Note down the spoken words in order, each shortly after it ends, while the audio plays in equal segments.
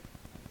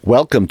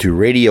Welcome to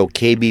Radio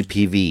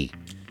KBPV,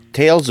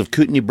 Tales of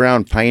Kootenai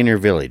Brown Pioneer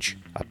Village,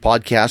 a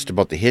podcast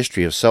about the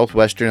history of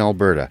southwestern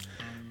Alberta,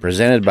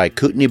 presented by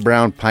Kootenai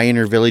Brown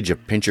Pioneer Village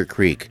of Pincher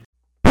Creek.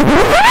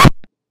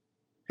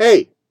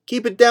 Hey,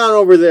 keep it down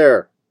over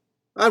there.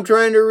 I'm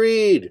trying to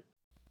read.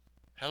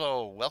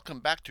 Hello,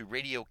 welcome back to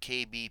Radio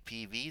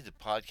KBPV, the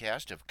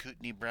podcast of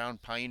Kootenai Brown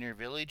Pioneer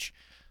Village,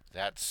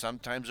 that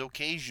sometimes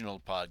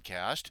occasional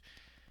podcast.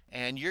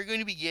 And you're going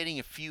to be getting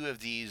a few of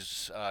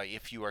these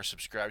if you are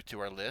subscribed to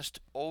our list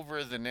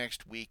over the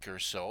next week or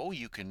so.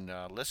 You can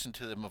listen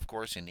to them, of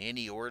course, in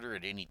any order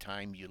at any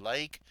time you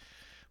like.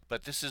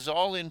 But this is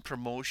all in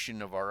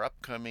promotion of our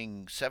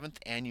upcoming 7th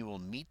annual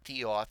Meet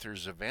the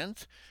Authors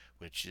event,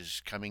 which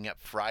is coming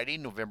up Friday,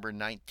 November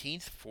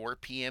 19th, 4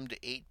 p.m. to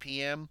 8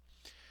 p.m.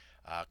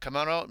 Come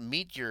on out and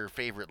meet your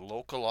favorite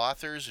local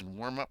authors and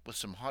warm up with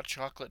some hot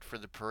chocolate for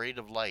the Parade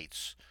of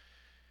Lights.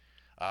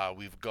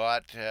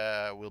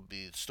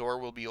 The store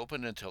will be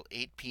open until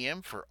 8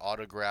 p.m. for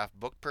autographed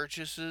book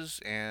purchases,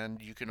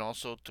 and you can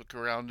also look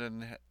around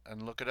and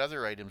look at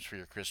other items for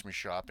your Christmas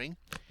shopping.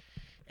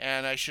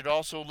 And I should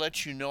also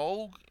let you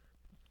know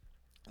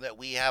that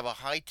we have a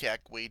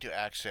high-tech way to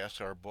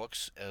access our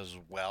books as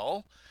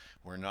well.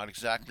 We're not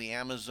exactly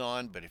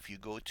Amazon, but if you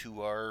go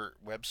to our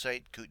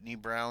website,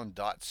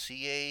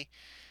 kootenaibrown.ca,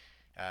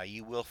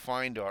 you will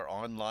find our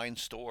online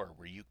store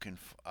where you can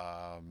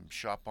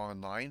shop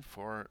online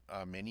for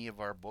many of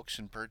our books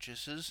and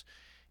purchases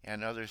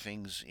and other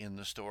things in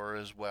the store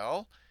as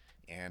well,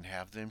 and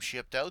have them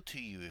shipped out to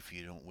you if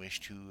you don't wish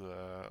to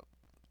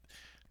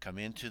come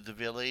into the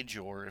village,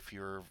 or if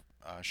you're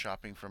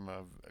shopping from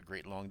a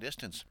great long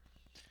distance.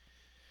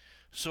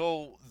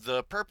 So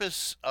the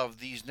purpose of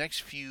these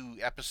next few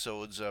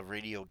episodes of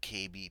Radio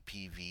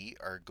KBPV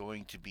are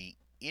going to be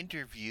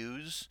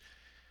interviews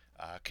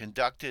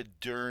conducted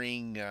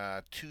during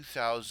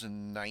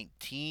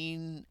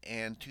 2019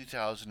 and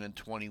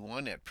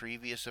 2021 at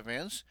previous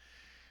events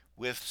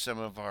with some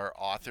of our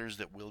authors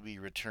that will be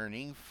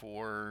returning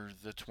for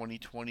the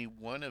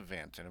 2021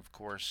 event. And of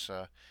course,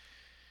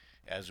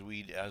 as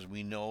we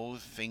know,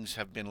 things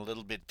have been a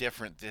little bit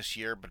different this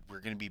year, but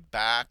we're going to be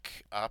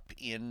back up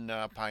in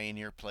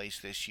Pioneer Place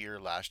this year.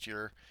 Last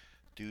year,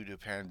 due to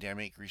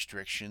pandemic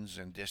restrictions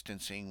and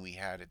distancing, we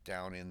had it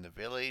down in the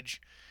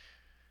village.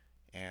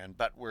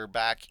 But we're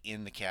back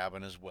in the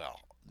cabin as well,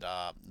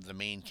 the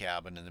main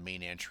cabin and the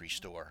main entry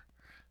store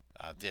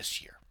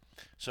this year.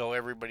 So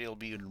everybody will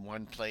be in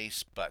one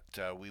place, but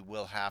we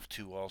will have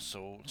to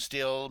also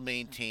still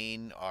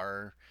maintain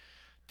our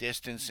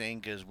distancing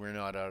because we're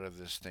not out of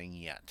this thing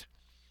yet.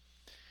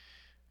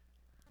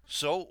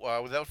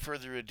 So without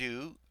further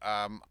ado,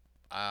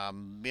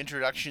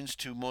 introductions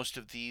to most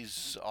of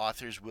these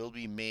authors will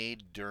be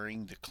made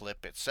during the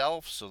clip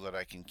itself so that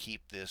I can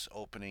keep this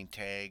opening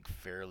tag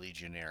fairly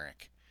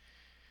generic.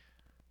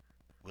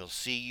 We'll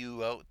see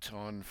you out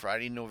on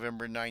Friday,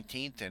 November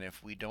 19th, and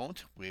if we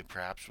don't, we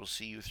perhaps will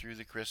see you through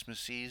the Christmas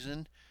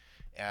season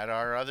at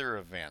our other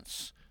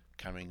events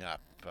coming up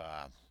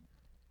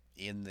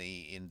in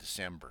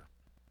December,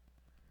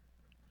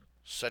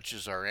 such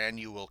as our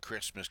annual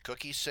Christmas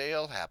cookie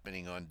sale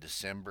happening on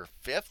December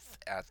 5th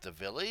at the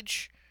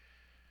village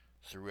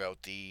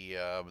throughout the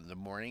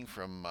morning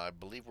from, I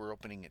believe we're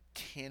opening at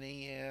 10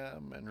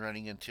 a.m. and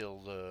running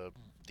until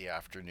the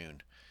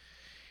afternoon.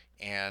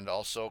 And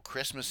also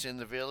Christmas in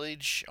the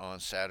Village on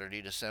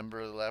Saturday,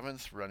 December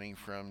 11th, running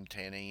from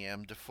 10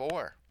 a.m. to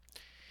 4.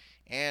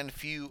 And a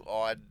few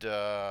odd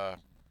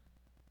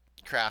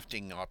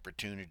crafting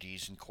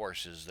opportunities and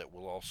courses that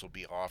will also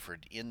be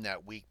offered in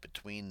that week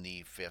between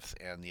the 5th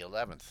and the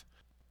 11th.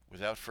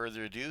 Without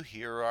further ado,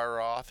 here are our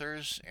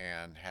authors,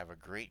 and have a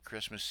great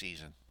Christmas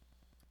season.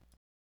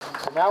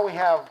 So now we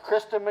have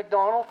Krista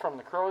McDonald from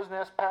the Crow's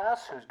Nest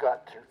Pass, who's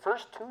got her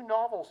first 2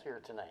 novels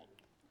here tonight.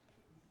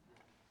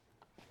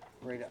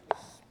 Right up.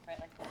 Right,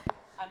 like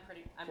I'm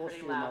pretty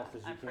loud.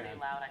 I'm pretty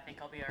loud. I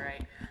think I'll be all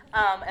right.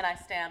 And I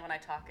stand when I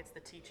talk. It's the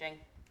teaching.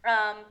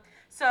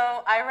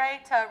 So I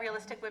write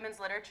realistic women's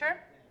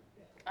literature.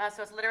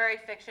 So it's literary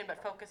fiction,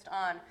 but focused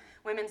on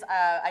women's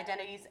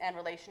identities and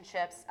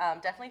relationships.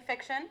 Definitely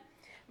fiction.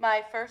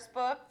 My first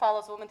book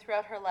follows a woman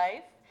throughout her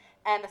life,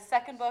 and the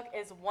second book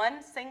is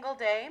One Single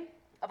Day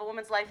of a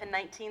Woman's Life in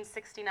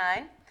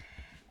 1969.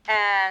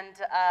 And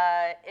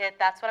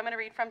that's what I'm going to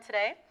read from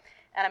today.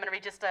 And I'm going to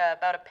read just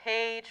about a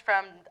page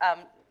from,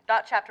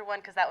 not chapter 1,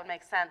 because that would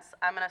make sense.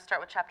 I'm going to start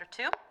with chapter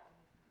 2,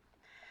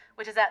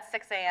 which is at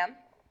 6 a.m.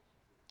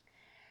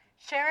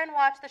 Sharon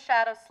watched the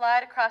shadow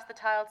slide across the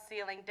tiled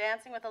ceiling,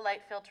 dancing with the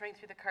light filtering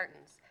through the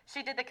curtains.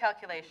 She did the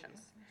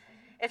calculations.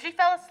 If she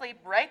fell asleep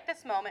right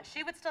this moment,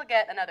 she would still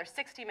get another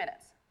 60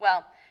 minutes.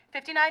 Well,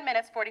 59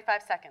 minutes,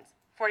 45 seconds,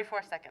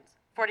 44 seconds,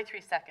 43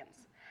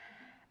 seconds.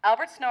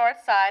 Albert snored,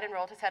 sighed, and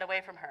rolled his head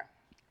away from her.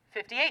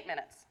 58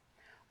 minutes.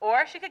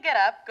 Or she could get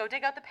up, go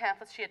dig out the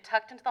pamphlets she had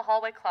tucked into the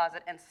hallway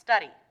closet, and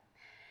study.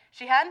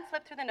 She hadn't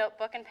flipped through the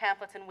notebook and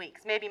pamphlets in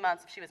weeks, maybe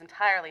months if she was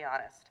entirely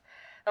honest.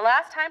 The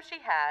last time she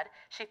had,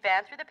 she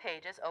fanned through the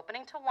pages,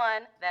 opening to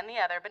one, then the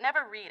other, but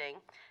never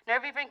reading,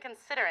 never even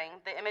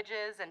considering the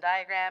images and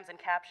diagrams and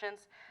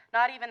captions,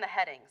 not even the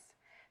headings.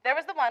 There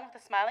was the one with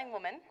the smiling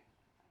woman.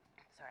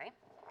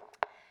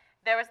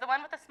 There was the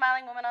one with the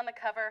smiling woman on the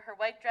cover, her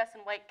white dress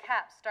and white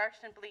cap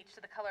starched and bleached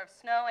to the color of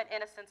snow and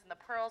innocence, and the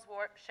pearls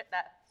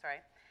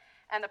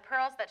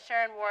that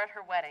Sharon wore at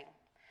her wedding.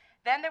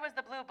 Then there was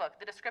the blue book,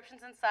 the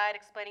descriptions inside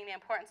explaining the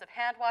importance of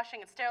hand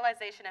washing and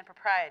sterilization and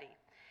propriety.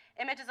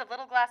 Images of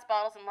little glass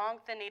bottles and long,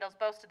 thin needles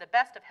boasted the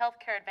best of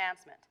healthcare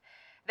advancement.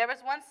 There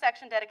was one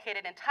section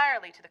dedicated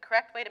entirely to the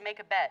correct way to make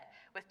a bed,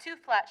 with 2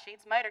 flat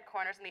sheets, mitered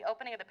corners, and the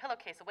opening of the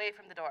pillowcase away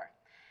from the door.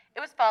 It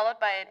was followed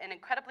by an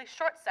incredibly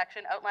short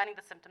section outlining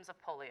the symptoms of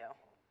polio.